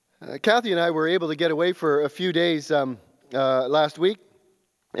Kathy and I were able to get away for a few days last week,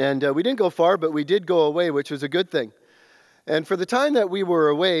 and we didn't go far, but we did go away, which was a good thing. And for the time that we were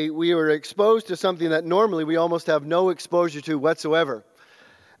away, we were exposed to something that normally we almost have no exposure to whatsoever,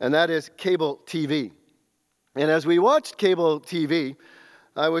 and that is cable TV. And as we watched cable TV,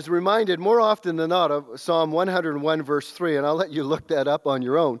 I was reminded more often than not of Psalm 101, verse 3, and I'll let you look that up on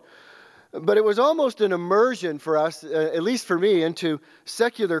your own. But it was almost an immersion for us, at least for me, into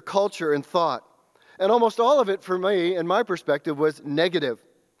secular culture and thought. And almost all of it, for me, in my perspective, was negative.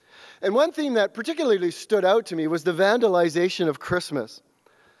 And one theme that particularly stood out to me was the vandalization of Christmas.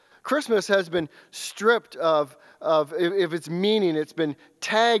 Christmas has been stripped of its meaning. It's been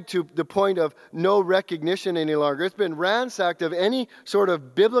tagged to the point of no recognition any longer. It's been ransacked of any sort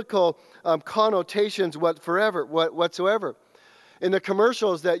of biblical connotations whatsoever. In the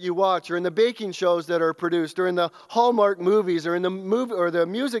commercials that you watch, or in the baking shows that are produced, or in the Hallmark movies, or in the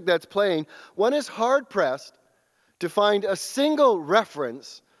music that's playing, one is hard-pressed to find a single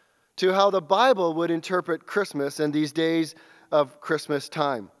reference to how the Bible would interpret Christmas and these days of Christmas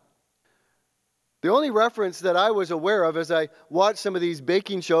time. The only reference that I was aware of as I watched some of these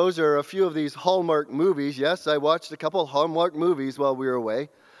baking shows or a few of these Hallmark movies, yes, I watched a couple Hallmark movies while we were away,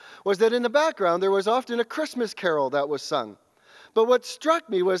 was that in the background there was often a Christmas carol that was sung. But what struck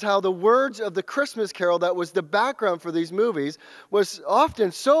me was how the words of the Christmas carol that was the background for these movies was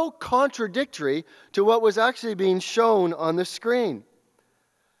often so contradictory to what was actually being shown on the screen.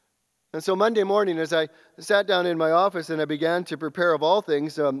 And so Monday morning, as I sat down in my office and I began to prepare, of all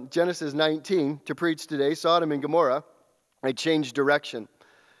things, Genesis 19 to preach today, Sodom and Gomorrah, I changed direction.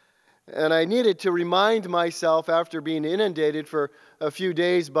 And I needed to remind myself, after being inundated for a few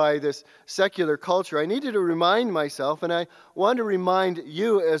days by this secular culture, I needed to remind myself, and I want to remind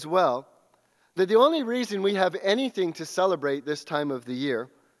you as well, that the only reason we have anything to celebrate this time of the year,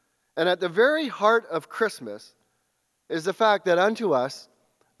 and at the very heart of Christmas, is the fact that unto us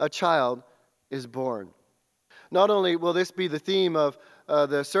a child is born. Not only will this be the theme of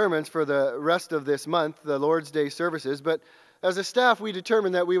the sermons for the rest of this month, the Lord's Day services, but as a staff, we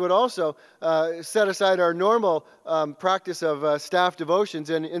determined that we would also set aside our normal practice of staff devotions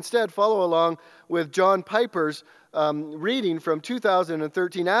and instead follow along with John Piper's reading from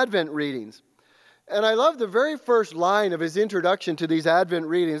 2013 Advent readings. And I love the very first line of his introduction to these Advent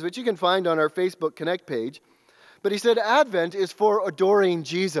readings, which you can find on our Facebook Connect page. But he said, Advent is for adoring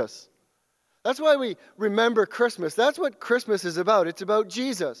Jesus. That's why we remember Christmas. That's what Christmas is about. It's about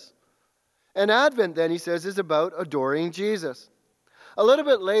Jesus. And Advent, then, he says, is about adoring Jesus. A little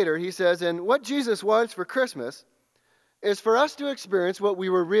bit later, he says, and what Jesus wants for Christmas is for us to experience what we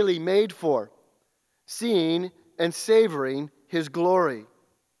were really made for, seeing and savoring his glory.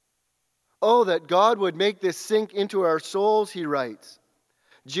 Oh, that God would make this sink into our souls, he writes.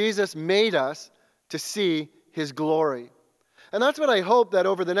 Jesus made us to see his glory. And that's what I hope that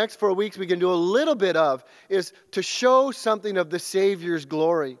over the next 4 weeks we can do a little bit of, is to show something of the Savior's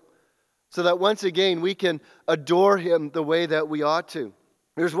glory, so that once again we can adore him the way that we ought to.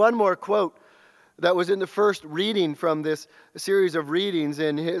 There's one more quote that was in the first reading from this series of readings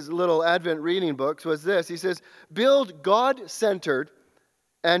in his little Advent reading books, was this. He says, build God-centered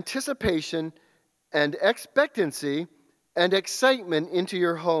anticipation and expectancy and excitement into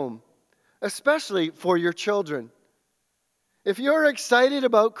your home, especially for your children. If you're excited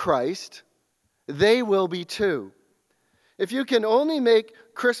about Christ, they will be too. If you can only make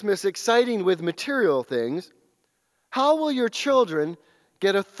Christmas exciting with material things, how will your children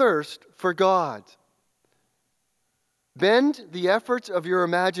get a thirst for God? Bend the efforts of your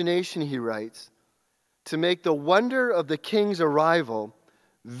imagination, he writes, to make the wonder of the King's arrival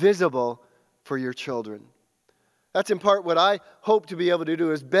visible for your children. That's in part what I hope to be able to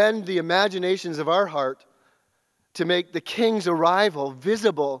do, is bend the imaginations of our heart to make the King's arrival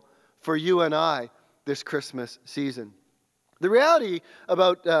visible for you and I this Christmas season. The reality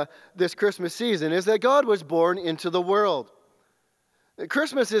about this Christmas season is that God was born into the world.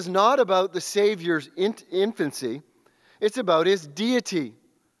 Christmas is not about the Savior's infancy. It's about his deity.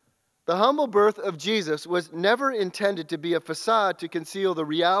 The humble birth of Jesus was never intended to be a facade to conceal the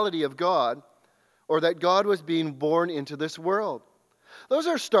reality of God, or that God was being born into this world. Those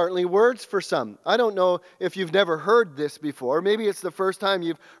are startling words for some. I don't know if you've never heard this before. Maybe it's the first time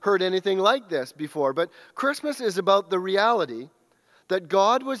you've heard anything like this before. But Christmas is about the reality that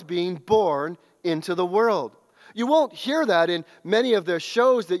God was being born into the world. You won't hear that in many of the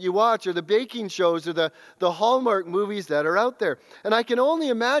shows that you watch, or the baking shows, or the Hallmark movies that are out there. And I can only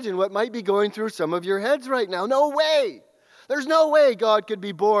imagine what might be going through some of your heads right now. No way! There's no way God could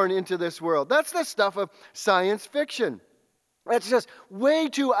be born into this world. That's the stuff of science fiction. That's just way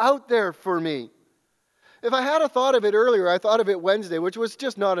too out there for me. If I had a thought of it earlier, I thought of it Wednesday, which was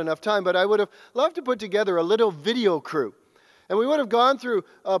just not enough time, but I would have loved to put together a little video crew. And we would have gone through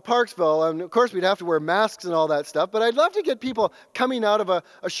Parksville, and of course we'd have to wear masks and all that stuff, but I'd love to get people coming out of a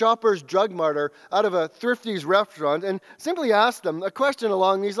Shoppers Drug Mart or out of a Thrifty's restaurant and simply ask them a question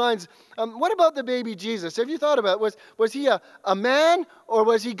along these lines. What about the baby Jesus? Have you thought about it? Was he a man or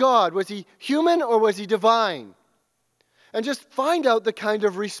was he God? Was he human or was he divine? And just find out the kind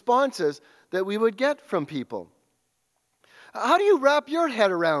of responses that we would get from people. How do you wrap your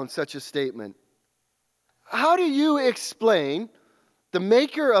head around such a statement? How do you explain the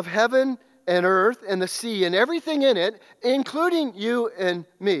maker of heaven and earth and the sea and everything in it, including you and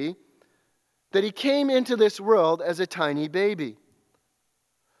me, that he came into this world as a tiny baby?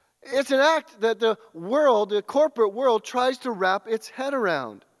 It's an act that the world, the corporate world, tries to wrap its head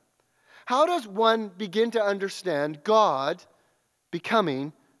around. How does one begin to understand God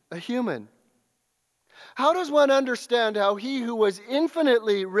becoming a human? How does one understand how he who was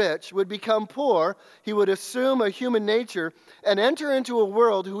infinitely rich would become poor? He would assume a human nature and enter into a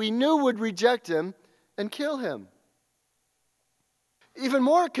world who he knew would reject him and kill him. Even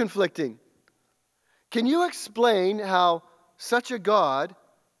more conflicting, can you explain how such a God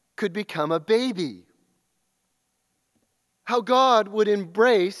could become a baby? How God would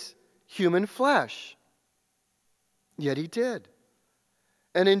embrace human flesh? Yet he did.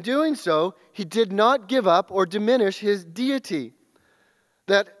 And in doing so, he did not give up or diminish his deity.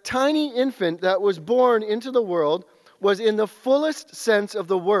 That tiny infant that was born into the world was in the fullest sense of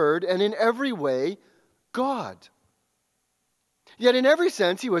the word and in every way God. Yet in every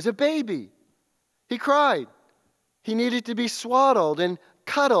sense, he was a baby. He cried. He needed to be swaddled and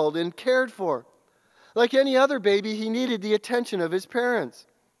cuddled and cared for. Like any other baby, he needed the attention of his parents.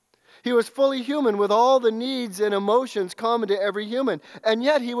 He was fully human with all the needs and emotions common to every human. And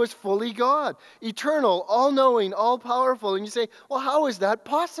yet he was fully God, eternal, all-knowing, all-powerful. And you say, well, how is that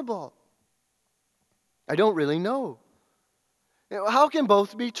possible? I don't really know. How can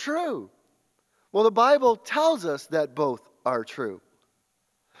both be true? Well, the Bible tells us that both are true.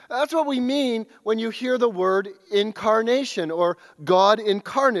 That's what we mean when you hear the word incarnation or God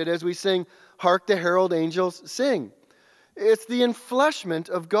incarnate, as we sing, "Hark the Herald Angels Sing." It's the enfleshment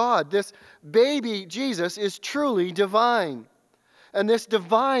of God. This baby Jesus is truly divine. And this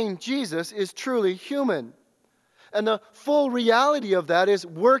divine Jesus is truly human. And the full reality of that is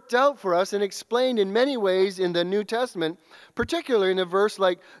worked out for us and explained in many ways in the New Testament, particularly in a verse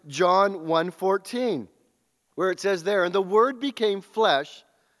like John 1:14, where it says there, "And the Word became flesh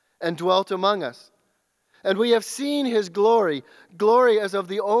and dwelt among us. And we have seen his glory, glory as of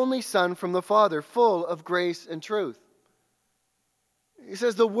the only Son from the Father, full of grace and truth." He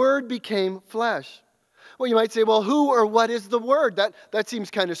says the Word became flesh. Well, you might say, well, who or what is the Word? That seems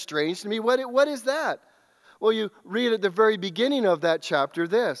kind of strange to me. What is that? Well, you read at the very beginning of that chapter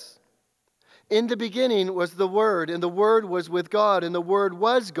this. "In the beginning was the Word, and the Word was with God, and the Word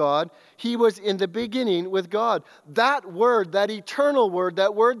was God. He was in the beginning with God." That Word, that eternal Word,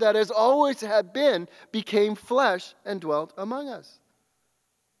 that Word that has always had been, became flesh and dwelt among us.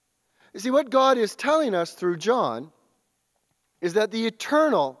 You see, what God is telling us through John is that the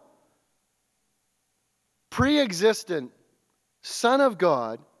eternal, pre-existent Son of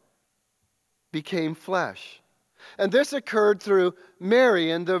God became flesh. And this occurred through Mary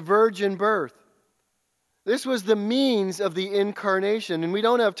and the virgin birth. This was the means of the incarnation. And we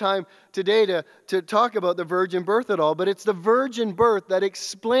don't have time today to talk about the virgin birth at all, but it's the virgin birth that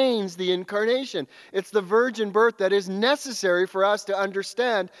explains the incarnation. It's the virgin birth that is necessary for us to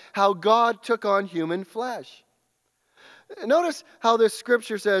understand how God took on human flesh. Notice how this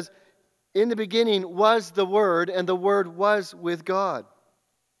scripture says, "In the beginning was the Word, and the Word was with God."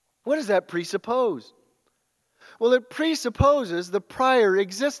 What does that presuppose? Well, it presupposes the prior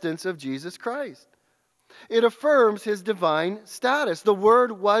existence of Jesus Christ. It affirms his divine status. The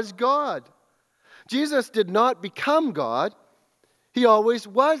Word was God. Jesus did not become God. He always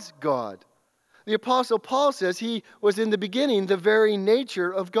was God. The Apostle Paul says he was in the beginning the very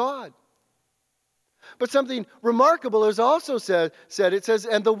nature of God. But something remarkable is also said. It says,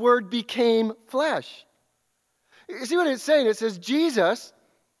 "And the Word became flesh." You see what it's saying? It says Jesus,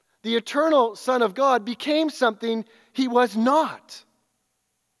 the eternal Son of God, became something he was not.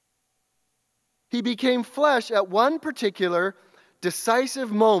 He became flesh at one particular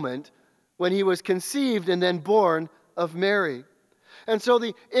decisive moment when he was conceived and then born of Mary. And so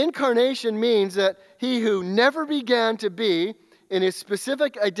the incarnation means that he who never began to be in his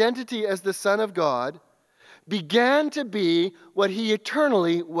specific identity as the Son of God began to be what he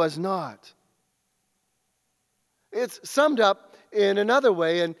eternally was not. It's summed up in another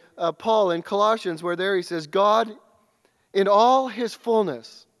way in Paul in Colossians, where there he says, God in all his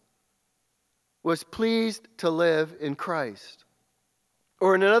fullness was pleased to live in Christ.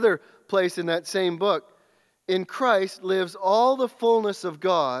 Or in another place in that same book, in Christ lives all the fullness of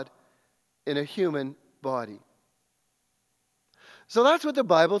God in a human body. So that's what the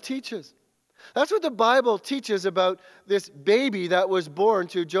Bible teaches. That's what the Bible teaches about this baby that was born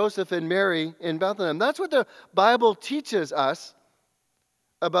to Joseph and Mary in Bethlehem. That's what the Bible teaches us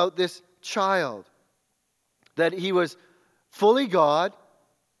about this child. That he was fully God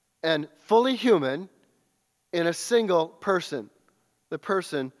and fully human in a single person, the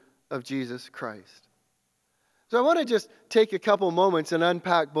person of Jesus Christ. So I want to just take a couple moments and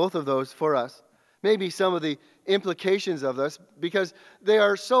unpack both of those for us. Maybe some of the implications of this, because they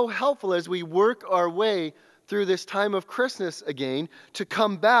are so helpful as we work our way through this time of Christmas again to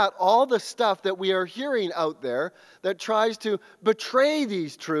combat all the stuff that we are hearing out there that tries to betray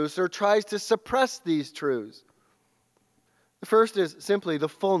these truths or tries to suppress these truths. The first is simply the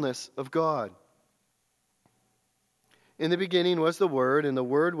fullness of God. In the beginning was the Word, and the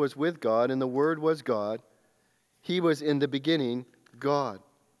Word was with God, and the Word was God. He was in the beginning God.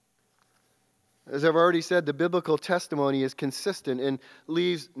 As I've already said, the biblical testimony is consistent and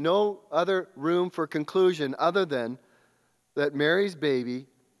leaves no other room for conclusion other than that Mary's baby,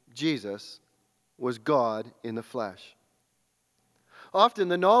 Jesus, was God in the flesh. Often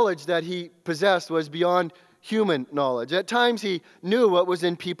the knowledge that he possessed was beyond human knowledge. At times he knew what was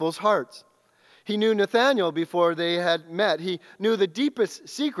in people's hearts. He knew Nathanael before they had met. He knew the deepest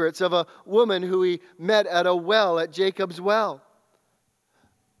secrets of a woman who he met at a well at Jacob's well.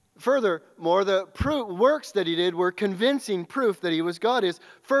 Furthermore, the works that he did were convincing proof that he was God. His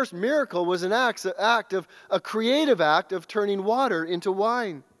first miracle was a creative act of turning water into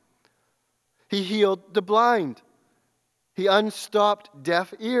wine. He healed the blind. He unstopped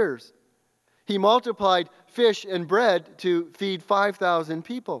deaf ears. He multiplied fish and bread to feed 5,000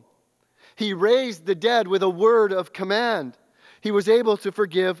 people. He raised the dead with a word of command. He was able to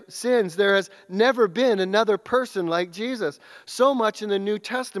forgive sins. There has never been another person like Jesus. So much in the New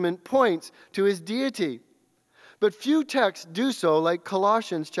Testament points to his deity. But few texts do so, like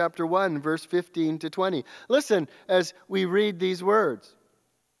Colossians chapter 1, verse 15 to 20. Listen as we read these words.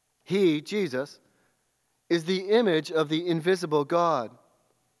 He, Jesus, is the image of the invisible God,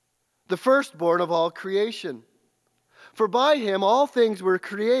 the firstborn of all creation. For by him all things were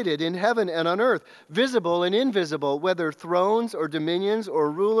created in heaven and on earth, visible and invisible, whether thrones or dominions or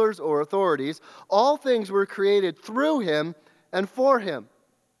rulers or authorities. All things were created through him and for him.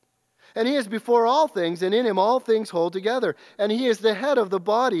 And he is before all things, and in him all things hold together. And he is the head of the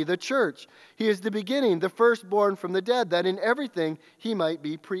body, the church. He is the beginning, the firstborn from the dead, that in everything he might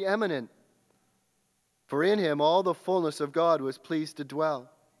be preeminent. For in him all the fullness of God was pleased to dwell,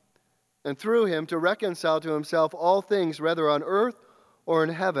 and through him to reconcile to himself all things, whether on earth or in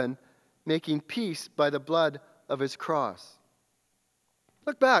heaven, making peace by the blood of his cross.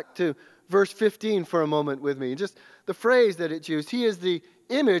 Look back to verse 15 for a moment with me. Just the phrase that it's used. He is the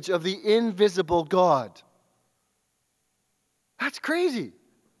image of the invisible God. That's crazy.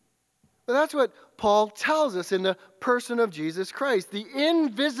 But that's what Paul tells us in the person of Jesus Christ. The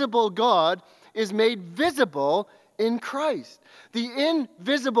invisible God is made visible in Christ. The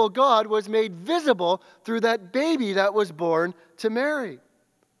invisible God was made visible through that baby that was born to Mary.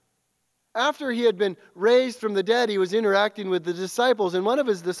 After he had been raised from the dead, he was interacting with the disciples, and one of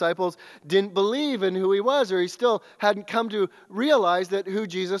his disciples didn't believe in who he was, or he still hadn't come to realize that who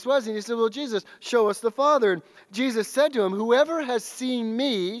Jesus was. And he said, well, Jesus, show us the Father. And Jesus said to him, whoever has seen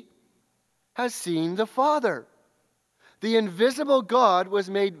me has seen the Father. The invisible God was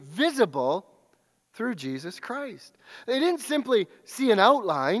made visible through Jesus Christ. They didn't simply see an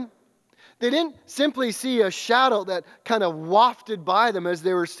outline. They didn't simply see a shadow that kind of wafted by them as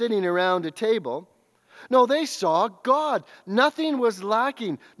they were sitting around a table. No, they saw God. Nothing was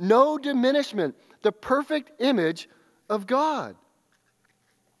lacking. No diminishment. The perfect image of God.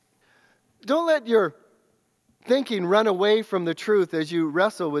 Don't let your thinking run away from the truth as you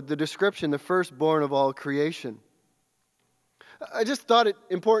wrestle with the description, the firstborn of all creation. I just thought it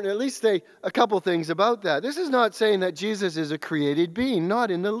important to at least say a couple things about that. This is not saying that Jesus is a created being,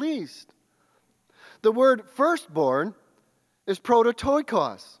 not in the least. The word firstborn is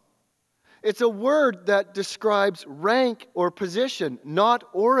prototoikos. It's a word that describes rank or position, not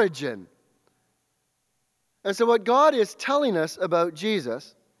origin. And so what God is telling us about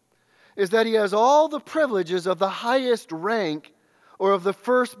Jesus is that he has all the privileges of the highest rank or of the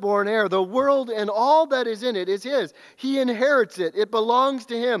firstborn heir. The world and all that is in it is his. He inherits it. It belongs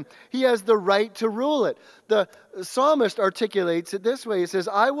to him. He has the right to rule it. The psalmist articulates it this way. He says,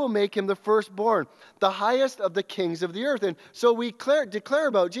 I will make him the firstborn, the highest of the kings of the earth. And so we declare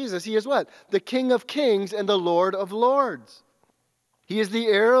about Jesus, he is what? The King of kings and the Lord of lords. He is the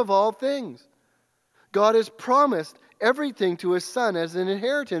heir of all things. God has promised everything to his Son as an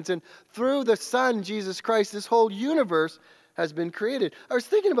inheritance. And through the Son, Jesus Christ, this whole universe has been created. I was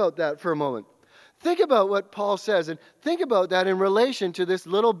thinking about that for a moment. Think about what Paul says, and think about that in relation to this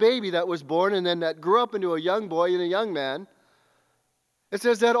little baby that was born and then that grew up into a young boy and a young man. It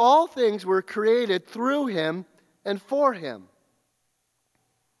says that all things were created through him and for him.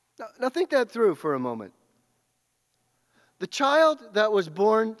 Now think that through for a moment. The child that was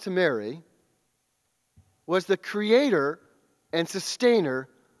born to Mary was the creator and sustainer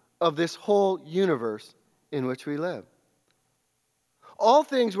of this whole universe in which we live. All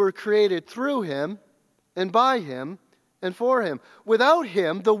things were created through him and by him and for him. Without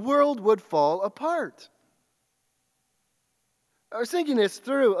him, the world would fall apart. I was thinking this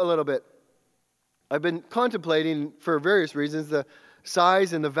through a little bit. I've been contemplating, for various reasons, the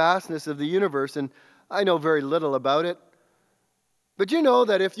size and the vastness of the universe, and I know very little about it. But you know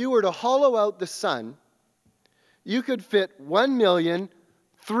that if you were to hollow out the sun, you could fit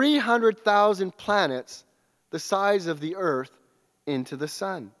 1,300,000 planets the size of the earth into the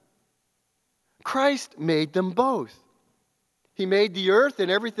sun. Christ made them both. He made the earth and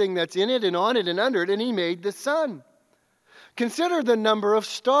everything that's in it and on it and under it, and he made the sun. Consider the number of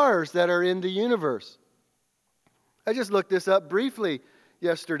stars that are in the universe. I just looked this up briefly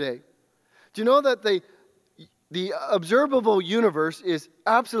yesterday. Do you know that the observable universe is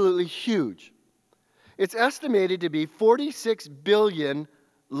absolutely huge? It's estimated to be 46 billion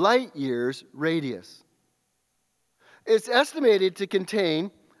light years radius. It's estimated to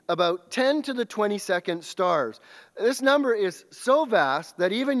contain about 10 to the 22nd stars. This number is so vast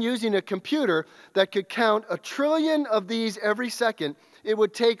that even using a computer that could count 1 trillion of these every second, it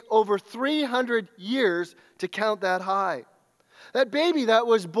would take over 300 years to count that high. That baby that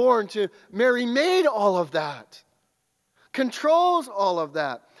was born to Mary made all of that, controls all of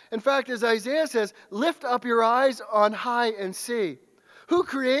that. In fact, as Isaiah says, lift up your eyes on high and see. Who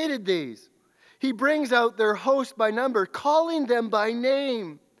created these? He brings out their host by number, calling them by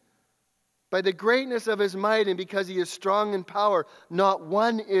name. By the greatness of his might and because he is strong in power, not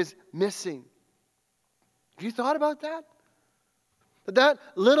one is missing. Have you thought about that? That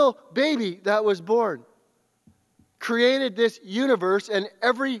little baby that was born created this universe and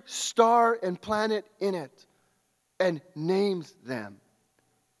every star and planet in it and names them.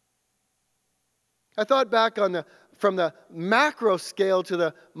 I thought back from the macro scale to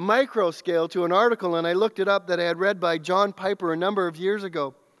the micro scale to an article, and I looked it up that I had read by John Piper a number of years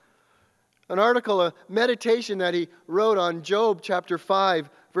ago. An article, a meditation that he wrote on Job chapter 5,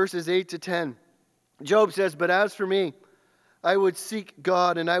 verses 8 to 10. Job says, "But as for me, I would seek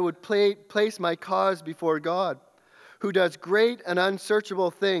God, and I would place my cause before God, who does great and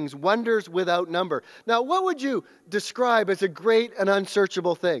unsearchable things, wonders without number." Now, what would you describe as a great and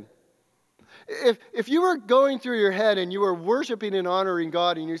unsearchable thing? If you were going through your head and you were worshiping and honoring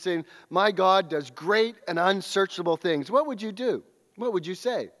God and you're saying, my God does great and unsearchable things, what would you do? What would you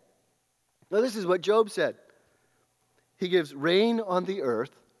say? Well, this is what Job said. He gives rain on the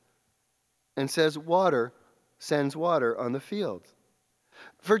earth and sends water on the fields.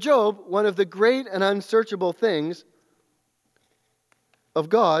 For Job, one of the great and unsearchable things of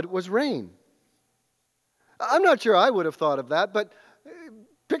God was rain. I'm not sure I would have thought of that, but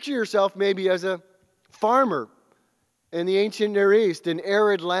picture yourself maybe as a farmer in the ancient Near East, in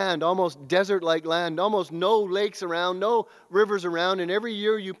arid land, almost desert-like land, almost no lakes around, no rivers around, and every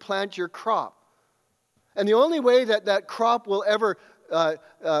year you plant your crop. And the only way that that crop will ever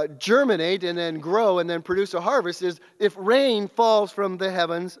germinate and then grow and then produce a harvest is if rain falls from the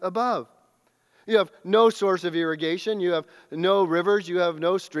heavens above. You have no source of irrigation, you have no rivers, you have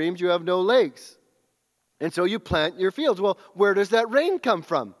no streams, you have no lakes. And so you plant your fields. Well, where does that rain come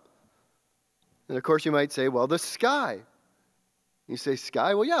from? And of course you might say, well, the sky. You say,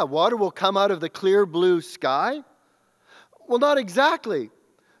 sky? Well, yeah, water will come out of the clear blue sky. Well, not exactly.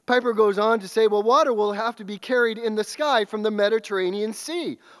 Piper goes on to say, well, water will have to be carried in the sky from the Mediterranean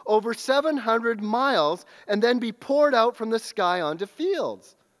Sea over 700 miles and then be poured out from the sky onto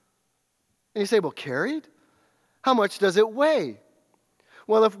fields. And you say, well, carried? How much does it weigh?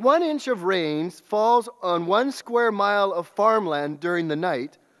 Well, if 1 inch of rain falls on 1 square mile of farmland during the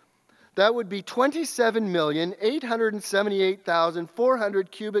night, that would be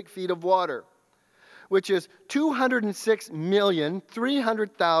 27,878,400 cubic feet of water, which is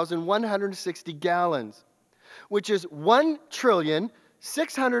 206,300,160 gallons, which is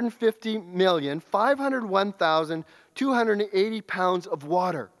 1,650,501,280 pounds of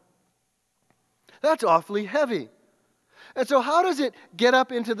water. That's awfully heavy. And so how does it get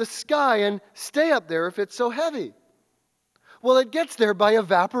up into the sky and stay up there if it's so heavy? Well, it gets there by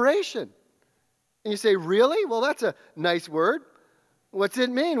evaporation. And you say, really? Well, that's a nice word. What's it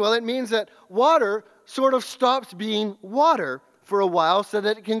mean? Well, it means that water sort of stops being water for a while so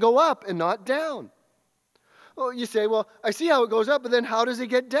that it can go up and not down. Well, you say, well, I see how it goes up, but then how does it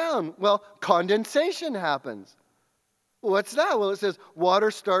get down? Well, condensation happens. What's that? Well, it says water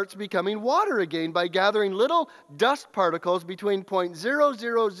starts becoming water again by gathering little dust particles between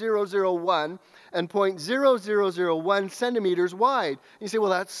 0.00001 and 0.0001 centimeters wide. You say,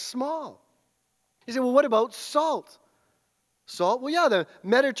 well, that's small. You say, well, what about salt? Salt? Well, yeah, the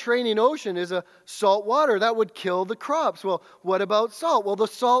Mediterranean Ocean is a salt water. That would kill the crops. Well, what about salt? Well, the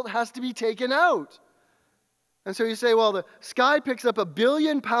salt has to be taken out. And so you say, well, the sky picks up 1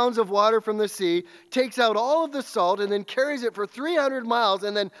 billion pounds of water from the sea, takes out all of the salt, and then carries it for 300 miles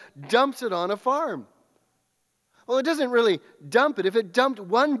and then dumps it on a farm. Well, it doesn't really dump it. If it dumped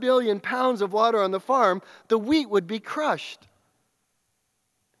 1 billion pounds of water on the farm, the wheat would be crushed.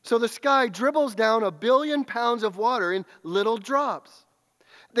 So the sky dribbles down 1 billion pounds of water in little drops.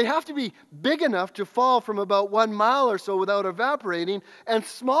 They have to be big enough to fall from about 1 mile or so without evaporating, and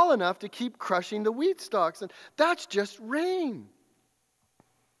small enough to keep crushing the wheat stalks. And that's just rain.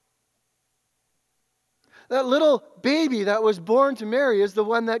 That little baby that was born to Mary is the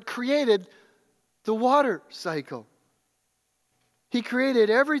one that created the water cycle. He created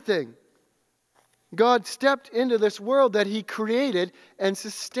everything. God stepped into this world that He created and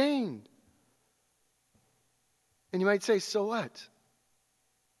sustained. And you might say, so what?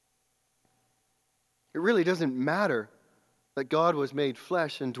 It really doesn't matter that God was made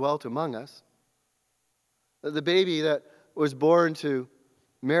flesh and dwelt among us. That the baby that was born to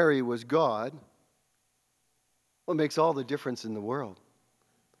Mary was God. Well, it makes all the difference in the world.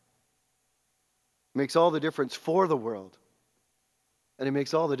 It makes all the difference for the world. And it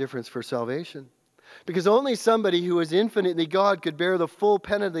makes all the difference for salvation. Because only somebody who is infinitely God could bear the full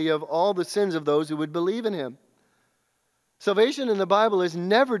penalty of all the sins of those who would believe in Him. Salvation in the Bible is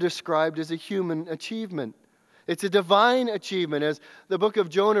never described as a human achievement. It's a divine achievement. As the book of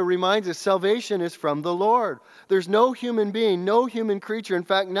Jonah reminds us, salvation is from the Lord. There's no human being, no human creature, in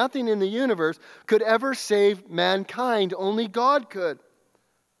fact, nothing in the universe could ever save mankind. Only God could.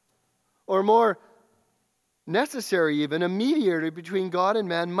 Or more necessary even, a mediator between God and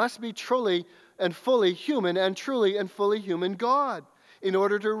man must be truly and fully human and truly and fully human God in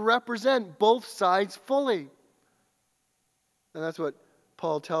order to represent both sides fully. And that's what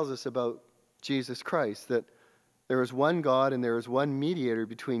Paul tells us about Jesus Christ, that there is one God and there is one mediator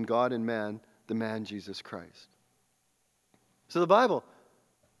between God and man, the man Jesus Christ. So the Bible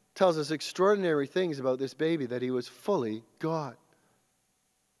tells us extraordinary things about this baby, that He was fully God.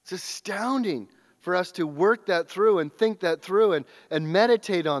 It's astounding for us to work that through and think that through and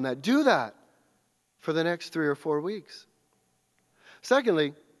meditate on that. Do that for the next 3 or 4 weeks.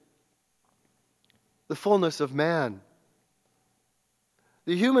 Secondly, the fullness of man.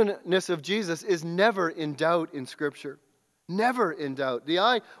 The humanness of Jesus is never in doubt in Scripture. Never in doubt. The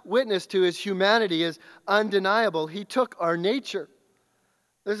eyewitness to His humanity is undeniable. He took our nature.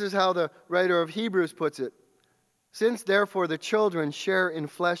 This is how the writer of Hebrews puts it. Since therefore the children share in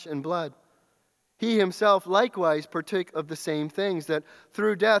flesh and blood, He Himself likewise partook of the same things, that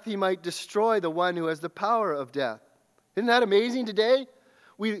through death He might destroy the one who has the power of death. Isn't that amazing today?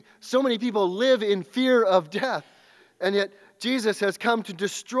 So many people live in fear of death, and yet Jesus has come to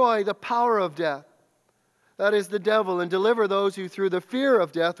destroy the power of death. That is the devil, and deliver those who through the fear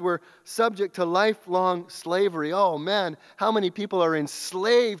of death were subject to lifelong slavery. Oh man, how many people are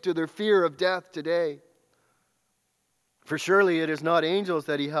enslaved to their fear of death today? For surely it is not angels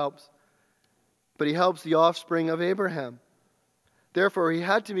that He helps, but He helps the offspring of Abraham. Therefore He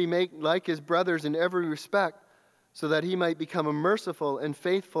had to be made like His brothers in every respect, so that He might become a merciful and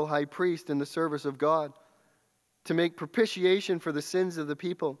faithful high priest in the service of God, to make propitiation for the sins of the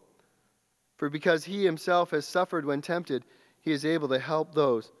people. For because He Himself has suffered when tempted, He is able to help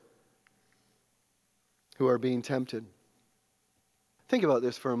those who are being tempted. Think about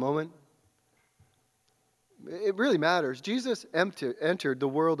this for a moment. It really matters. Jesus entered the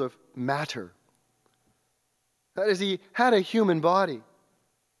world of matter. That is, He had a human body.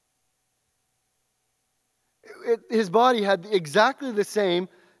 His body had exactly the same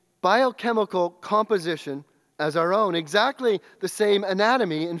biochemical composition as our own, exactly the same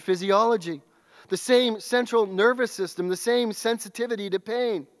anatomy and physiology. the same central nervous system, the same sensitivity to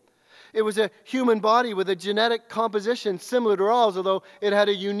pain. It was a human body with a genetic composition similar to ours, although it had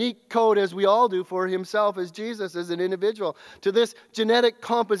a unique code, as we all do, for himself as Jesus, as an individual. To this genetic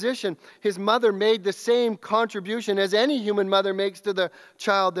composition, his mother made the same contribution as any human mother makes to the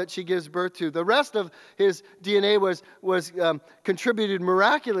child that she gives birth to. The rest of his DNA was contributed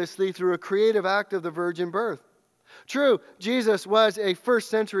miraculously through a creative act of the virgin birth. True, Jesus was a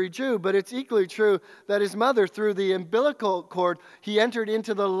first-century Jew, but it's equally true that his mother, through the umbilical cord, he entered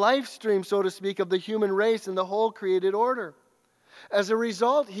into the life stream, so to speak, of the human race and the whole created order. As a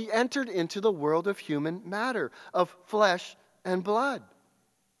result, he entered into the world of human matter, of flesh and blood.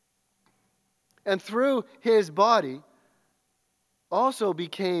 And through his body, also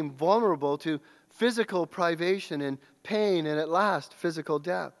became vulnerable to physical privation and pain and, at last, physical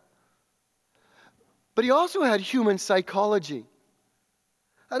death. But he also had human psychology.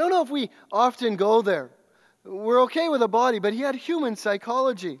 I don't know if we often go there. We're okay with a body, but he had human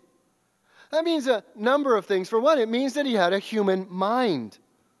psychology. That means a number of things. For one, it means that he had a human mind,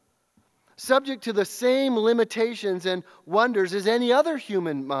 subject to the same limitations and wonders as any other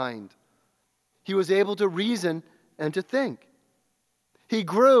human mind. He was able to reason and to think. He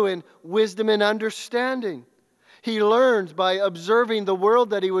grew in wisdom and understanding. He learned by observing the world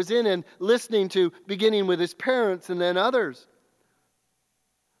that he was in and listening to, beginning with his parents and then others.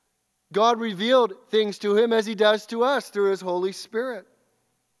 God revealed things to him as he does to us through his Holy Spirit.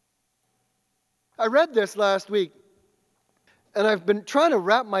 I read this last week, and I've been trying to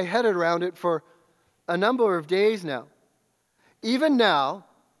wrap my head around it for a number of days now. Even now,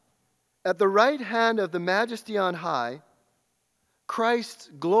 at the right hand of the Majesty on high, Christ's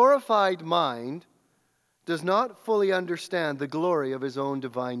glorified mind does not fully understand the glory of his own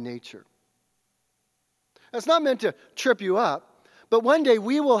divine nature. That's not meant to trip you up, but one day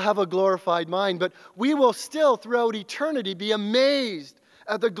we will have a glorified mind, but we will still throughout eternity be amazed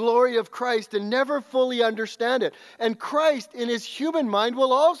at the glory of Christ and never fully understand it. And Christ in his human mind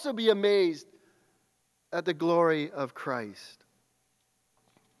will also be amazed at the glory of Christ.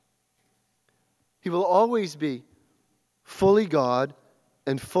 He will always be fully God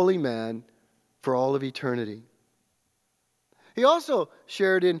and fully man for all of eternity. He also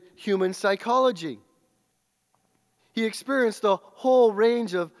shared in human psychology. He experienced a whole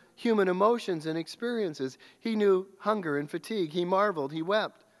range of human emotions and experiences. He knew hunger and fatigue. He marveled. He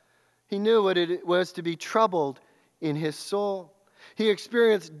wept. He knew what it was to be troubled in his soul. He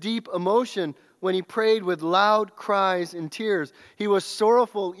experienced deep emotion when he prayed with loud cries and tears. He was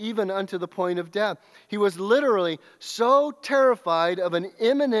sorrowful even unto the point of death. He was literally so terrified of an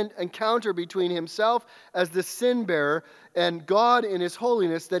imminent encounter between himself as the sin bearer and God in his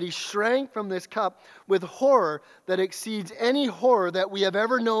holiness that he shrank from this cup with horror that exceeds any horror that we have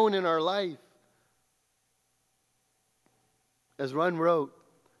ever known in our life. As one wrote,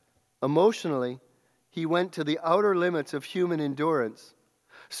 emotionally, he went to the outer limits of human endurance,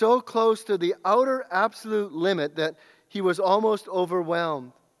 so close to the outer absolute limit that he was almost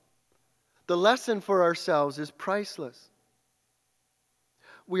overwhelmed. The lesson for ourselves is priceless.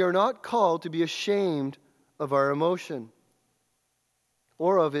 We are not called to be ashamed of our emotion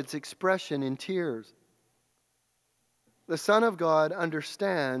or of its expression in tears. The Son of God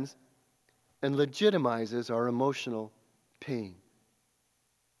understands and legitimizes our emotional pain.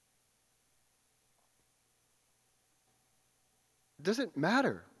 Does it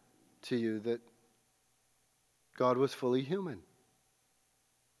matter to you that God was fully human?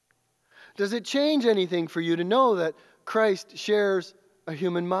 Does it change anything for you to know that Christ shares a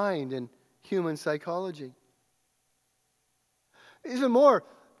human mind and human psychology? Even more,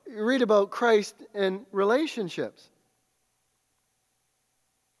 you read about Christ and relationships.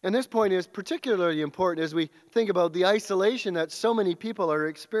 And this point is particularly important as we think about the isolation that so many people are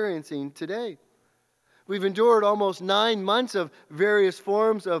experiencing today. We've endured almost 9 months of various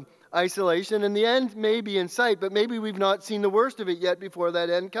forms of isolation, and the end may be in sight, but maybe we've not seen the worst of it yet before that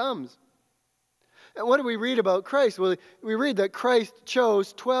end comes. And what do we read about Christ? Well, we read that Christ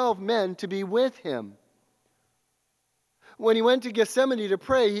chose 12 men to be with him. When he went to Gethsemane to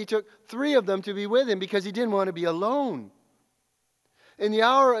pray, he took 3 of them to be with him because he didn't want to be alone. In the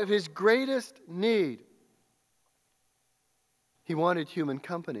hour of his greatest need, he wanted human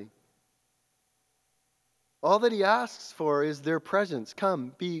company. All that he asks for is their presence.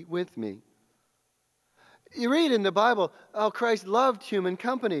 Come, be with me. You read in the Bible how Christ loved human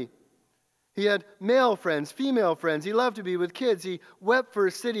company. He had male friends, female friends. He loved to be with kids. He wept for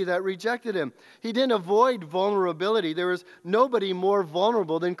a city that rejected him. He didn't avoid vulnerability. There was nobody more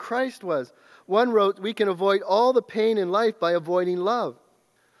vulnerable than Christ was. One wrote, we can avoid all the pain in life by avoiding love.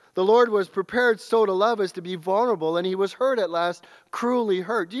 The Lord was prepared so to love as to be vulnerable, and he was hurt at last, cruelly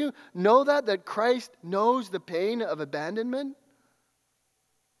hurt. Do you know that Christ knows the pain of abandonment?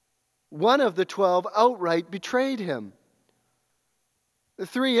 One of the 12 outright betrayed him. The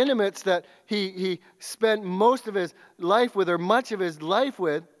three intimates that he spent most of his life with, or much of his life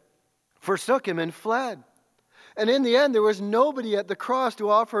with, forsook him and fled. And in the end, there was nobody at the cross to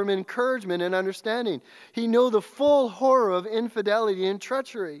offer him encouragement and understanding. He knew the full horror of infidelity and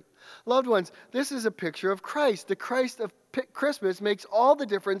treachery. Loved ones, this is a picture of Christ. The Christ of Christmas makes all the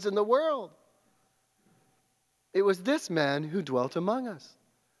difference in the world. It was this man who dwelt among us.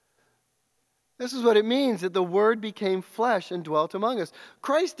 This is what it means that the Word became flesh and dwelt among us.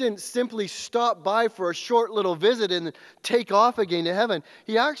 Christ didn't simply stop by for a short little visit and take off again to heaven.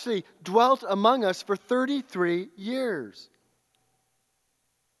 He actually dwelt among us for 33 years.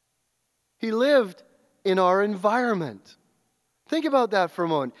 He lived in our environment. Think about that for a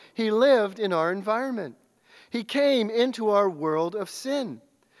moment. He lived in our environment. He came into our world of sin.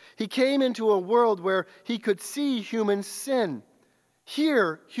 He came into a world where he could see human sin,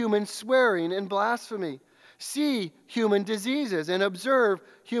 hear human swearing and blasphemy, see human diseases, and observe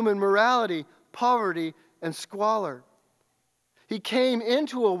human morality, poverty, and squalor. He came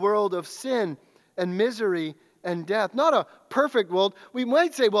into a world of sin and misery and death. Not a perfect world. We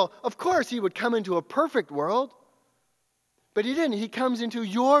might say, well, of course he would come into a perfect world. But he didn't. He comes into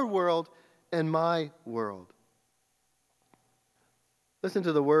your world and my world. Listen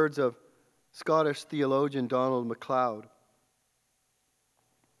to the words of Scottish theologian Donald MacLeod.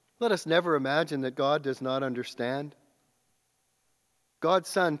 Let us never imagine that God does not understand. God's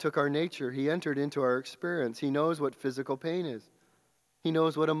Son took our nature. He entered into our experience. He knows what physical pain is. He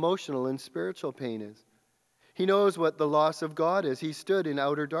knows what emotional and spiritual pain is. He knows what the loss of God is. He stood in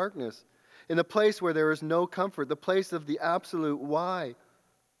outer darkness, in the place where there is no comfort, the place of the absolute why,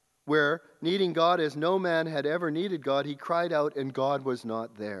 where, needing God as no man had ever needed God, he cried out and God was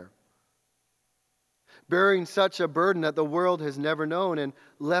not there. Bearing such a burden that the world has never known and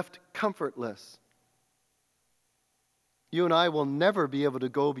left comfortless. You and I will never be able to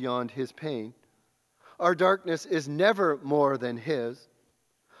go beyond his pain. Our darkness is never more than his.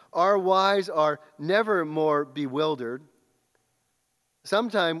 Our whys are never more bewildered.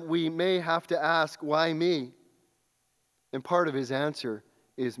 Sometime we may have to ask, why me? And part of his answer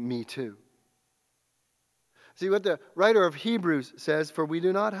is me too. See what the writer of Hebrews says, for we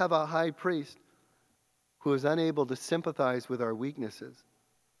do not have a high priest who is unable to sympathize with our weaknesses,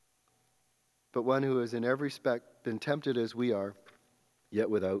 but one who has in every respect been tempted as we are, yet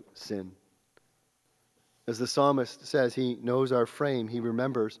without sin. As the psalmist says, he knows our frame. He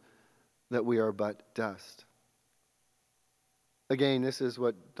remembers that we are but dust. Again, this is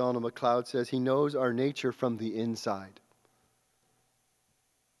what Donald MacLeod says. He knows our nature from the inside.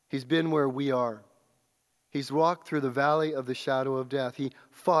 He's been where we are. He's walked through the valley of the shadow of death. He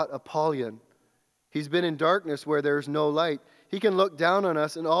fought Apollyon. He's been in darkness where there's no light. He can look down on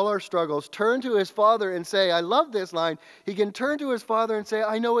us in all our struggles, turn to his Father and say, I love this line. He can turn to his Father and say,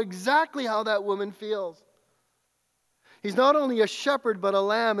 I know exactly how that woman feels. He's not only a shepherd, but a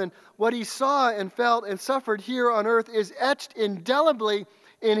lamb. And what he saw and felt and suffered here on earth is etched indelibly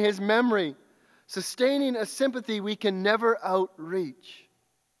in his memory, sustaining a sympathy we can never outreach.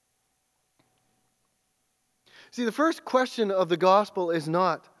 See, the first question of the gospel is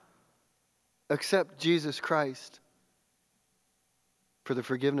not, accept Jesus Christ for the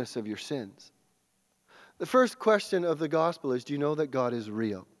forgiveness of your sins. The first question of the gospel is, do you know that God is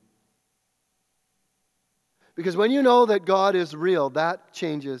real? Because when you know that God is real, that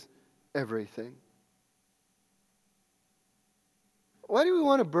changes everything. Why do we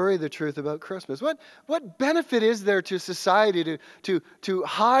want to bury the truth about Christmas? What benefit is there to society to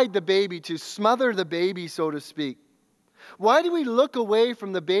hide the baby, to smother the baby, so to speak? Why do we look away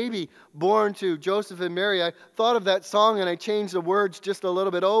from the baby born to Joseph and Mary? I thought of that song and I changed the words just a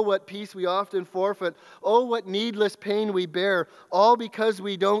little bit. Oh, what peace we often forfeit. Oh, what needless pain we bear. All because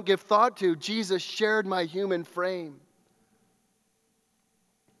we don't give thought to Jesus shared my human frame.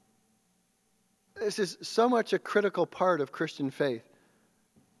 This is so much a critical part of Christian faith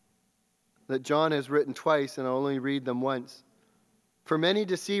that John has written twice, and I'll only read them once. For many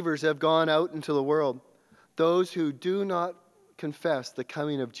deceivers have gone out into the world, those who do not confess the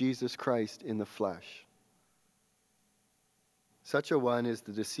coming of Jesus Christ in the flesh. Such a one is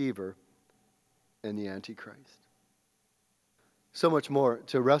the deceiver and the Antichrist. So much more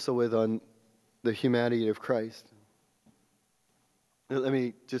to wrestle with on the humanity of Christ. Let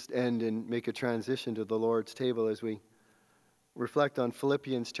me just end and make a transition to the Lord's table as we reflect on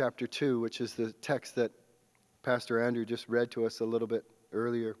Philippians chapter 2, which is the text that Pastor Andrew just read to us a little bit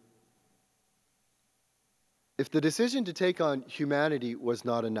earlier. If the decision to take on humanity was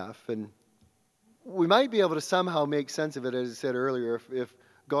not enough, and we might be able to somehow make sense of it, as I said earlier, if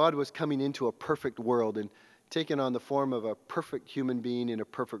God was coming into a perfect world and taking on the form of a perfect human being in a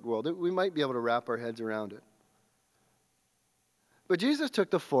perfect world, we might be able to wrap our heads around it. But Jesus took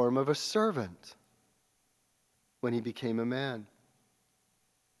the form of a servant when he became a man.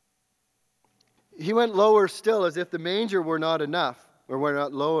 He went lower still, as if the manger were not enough, or were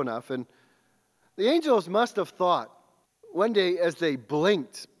not low enough. And the angels must have thought, one day as they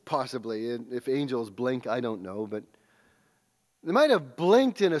blinked, possibly, and if angels blink, I don't know, but they might have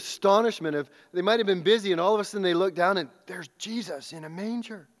blinked in astonishment. They might have been busy, and all of a sudden they looked down, and there's Jesus in a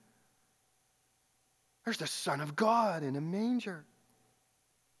manger. There's the Son of God in a manger.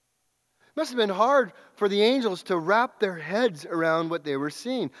 It must have been hard for the angels to wrap their heads around what they were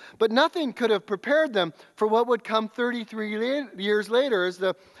seeing. But nothing could have prepared them for what would come 33 years later as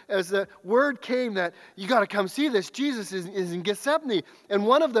the word came that you got to come see this. Jesus is in Gethsemane. And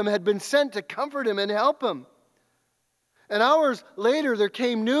one of them had been sent to comfort him and help him. And hours later, there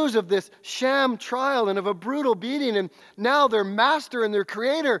came news of this sham trial and of a brutal beating. And now their master and their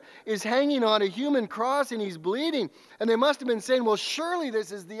creator is hanging on a human cross and he's bleeding. And they must have been saying, well, surely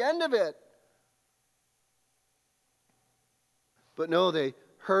this is the end of it. But no, they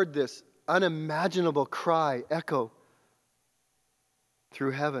heard this unimaginable cry echo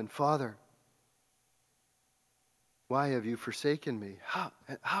through heaven. Father, why have you forsaken me?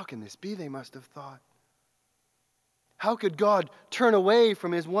 How can this be? They must have thought. How could God turn away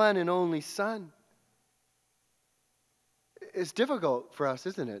from his one and only Son? It's difficult for us,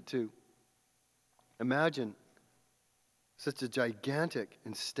 isn't it, to imagine such a gigantic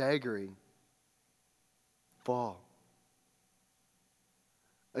and staggering fall.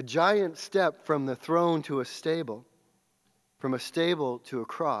 A giant step from the throne to a stable, from a stable to a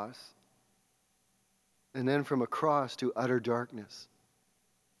cross, and then from a cross to utter darkness.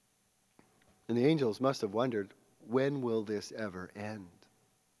 And the angels must have wondered, when will this ever end?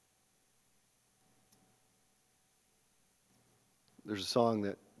 There's a song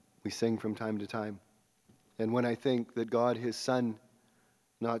that we sing from time to time. And when I think that God, his Son,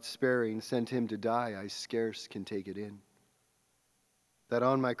 not sparing, sent him to die, I scarce can take it in. That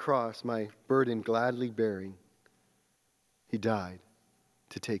on my cross, my burden gladly bearing, he died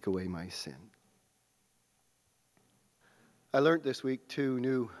to take away my sin. I learned this week 2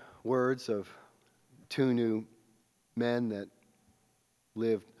 new words of 2 new men that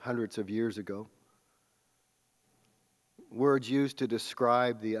lived hundreds of years ago. Words used to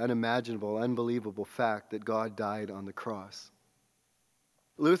describe the unimaginable, unbelievable fact that God died on the cross.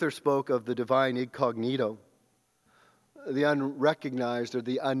 Luther spoke of the divine incognito, the unrecognized or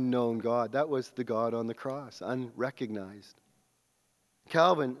the unknown God. That was the God on the cross, unrecognized.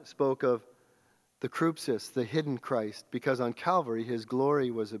 Calvin spoke of the crucis, the hidden Christ, because on Calvary his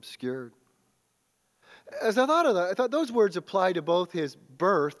glory was obscured. As I thought of that, I thought those words apply to both his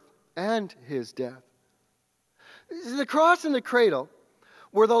birth and his death. The cross and the cradle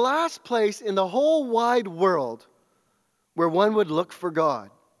were the last place in the whole wide world where one would look for God.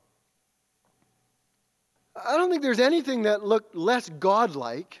 I don't think there's anything that looked less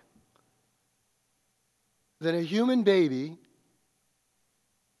godlike than a human baby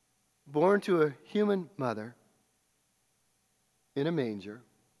born to a human mother in a manger,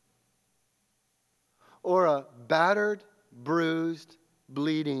 or a battered, bruised,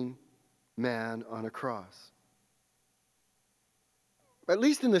 bleeding man on a cross. At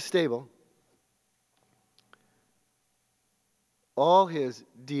least in the stable, all his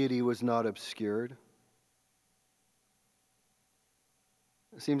deity was not obscured.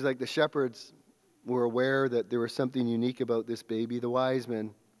 It seems like the shepherds were aware that there was something unique about this baby. The wise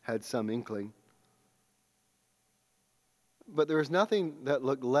men had some inkling. But there was nothing that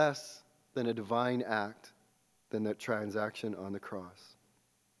looked less than a divine act than that transaction on the cross.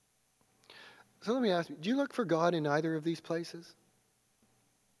 So let me ask you, do you look for God in either of these places?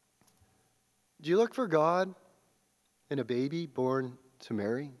 Do you look for God in a baby born to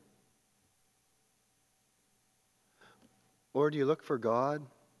Mary? Or do you look for God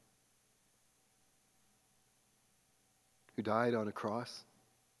who died on a cross?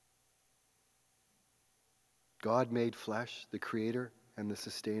 God made flesh, the creator and the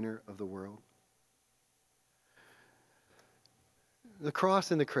sustainer of the world. The cross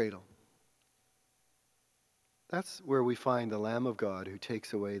and the cradle. That's where we find the Lamb of God who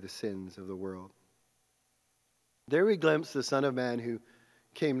takes away the sins of the world. There we glimpse the Son of Man who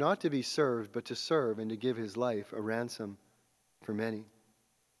came not to be served, but to serve and to give his life a ransom for many.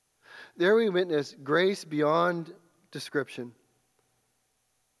 There we witness grace beyond description.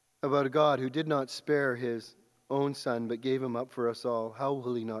 about a God who did not spare his own Son, but gave him up for us all, how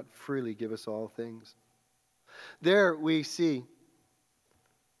will he not freely give us all things? There we see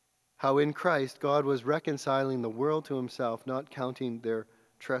how in Christ God was reconciling the world to himself, not counting their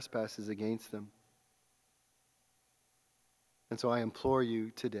trespasses against them. And so I implore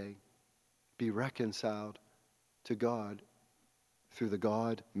you today, be reconciled to God through the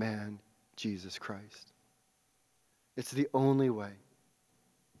God-man, Jesus Christ. It's the only way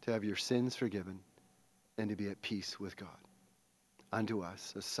to have your sins forgiven and to be at peace with God. Unto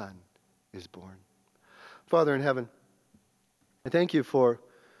us a Son is born. Father in heaven, I thank you for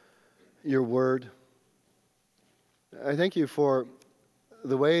your word. I thank you for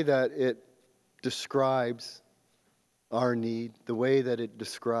the way that it describes our need, the way that it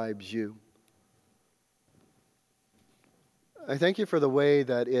describes you. I thank you for the way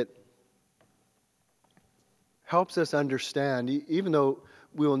that it helps us understand, even though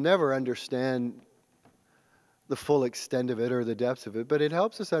we will never understand the full extent of it or the depths of it, but it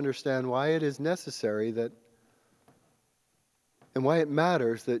helps us understand why it is necessary that, and why it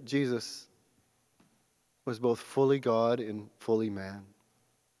matters that Jesus was both fully God and fully man.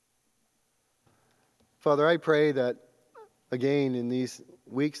 Father, I pray that, again, in these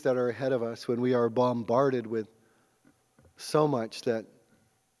weeks that are ahead of us, when we are bombarded with so much that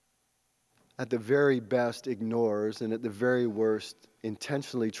at the very best ignores and at the very worst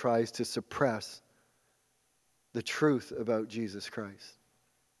intentionally tries to suppress the truth about Jesus Christ,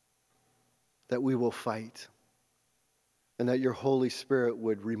 that we will fight, and that your Holy Spirit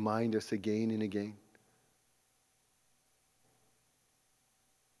would remind us again and again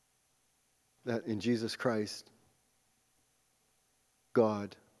that in Jesus Christ,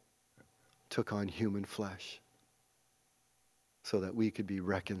 God took on human flesh so that we could be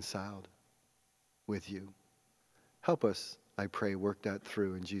reconciled with you. Help us, I pray, work that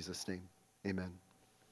through in Jesus' name. Amen.